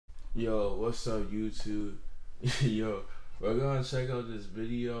Yo, what's up, YouTube? Yo, we're gonna check out this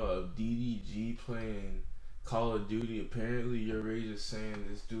video of DDG playing Call of Duty. Apparently, your rage is saying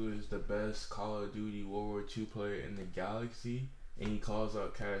this dude is the best Call of Duty World War II player in the galaxy, and he calls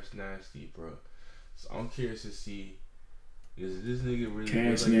out CashNasty, bro. So I'm curious to see, is this nigga really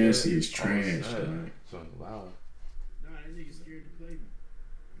good like that? CashNasty is trash, dog. Something loud. Nah, that nigga scared to play me.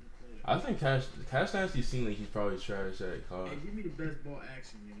 I think CashNasty seems like he's probably trash at COD. Hey, give me the best ball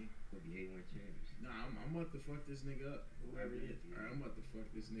action, man. With the A1 champs. Nah, I'm about to fuck this nigga up. Whoever it is. Alright, I'm about to fuck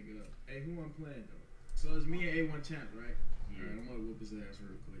this nigga up. Hey, who I'm playing though? So it's me and A1 champs, right? Yeah. Alright, I'm gonna whoop his ass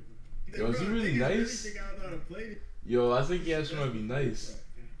real quick. Yo, is he really nice? Really think I don't know how to play it. Yo, I think he actually might be nice.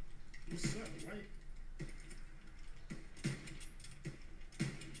 What's up, right?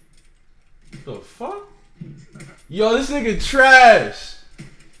 The fuck? Yo, this nigga trash.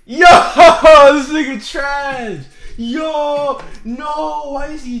 Yo, this nigga trash. Yo, no, why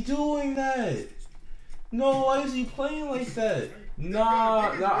is he doing that? No, why is he playing like that?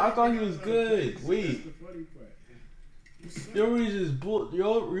 Nah, I thought he was good. Wait. Your rage is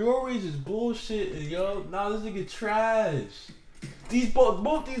your rage is bullshit, and yo, nah, this nigga trash.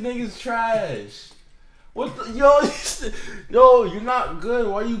 Both these niggas trash. What the, yo, you're not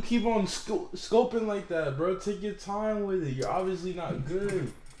good. Why you keep on scoping like that, bro? Take your time with it. You're obviously not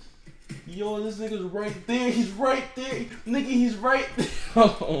good. Yo, this nigga's right there. He's right there. Nigga, he's right there.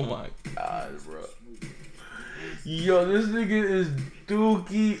 Oh my god, bro. Yo, this nigga is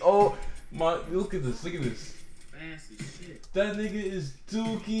dookie. Oh my, look at this. Look at this. Fast as shit. That nigga is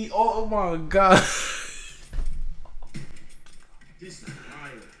dookie. Oh my god. This is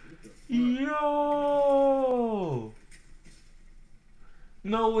wild. Yo.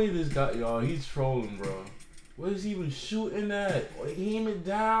 No way this guy, y'all. He's trolling, bro. What is he even shooting at? Aim it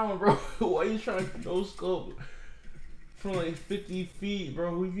down, bro. Why are you trying to no scope from like 50 feet, bro?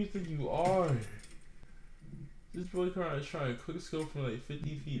 Who do you think you are? This boy trying to quick scope from like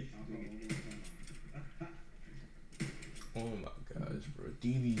 50 feet. Oh my gosh, bro.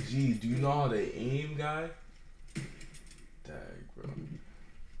 DDG, do you know how to aim, guy? Dang, bro.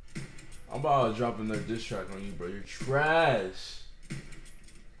 I'm about to drop another diss track on you, bro. You're trash.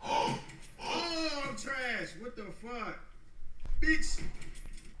 Oh, I'm trash. What the fuck? Bitch.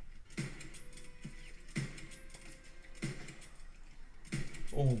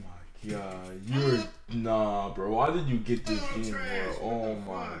 Oh my god. You're nah, bro. Why did you get this game, trash. bro? Oh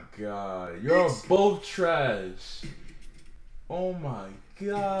my Fuck? god. You're both trash. Oh my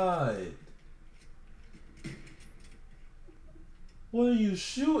god. What are you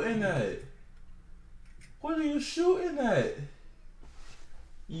shooting at? What are you shooting at?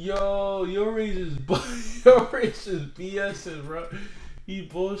 Yo, your rage is BSing, bro. He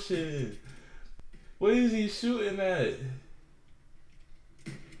bullshitting. What is he shooting at?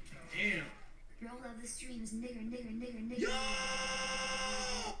 Damn. Roll of the streams, nigger. Yo!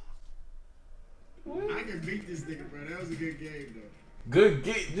 I can beat this nigga, bro. That was a good game, though. Good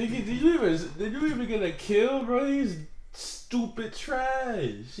game. Did you even get a kill, bro? He's stupid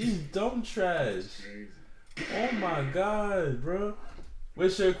trash. He's dumb trash. Crazy. Oh my god, bro.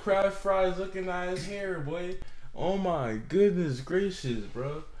 With your crab fries looking at his hair, boy. Oh my goodness gracious,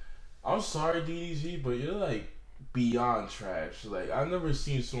 bro. I'm sorry, DDG, but you're like beyond trash. Like, I've never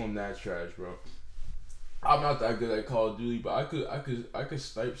seen someone that trash, bro. I'm not that good at Call of Duty, but I could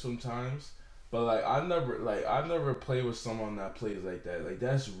snipe sometimes. But like I never play with someone that plays like that. Like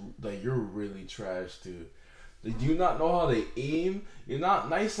that's like you're really trash, dude. Like, do you not know how they aim? You're not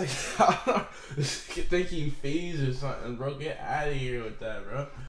nice like that. You think he phase or something, bro. Get out of here with that, bro.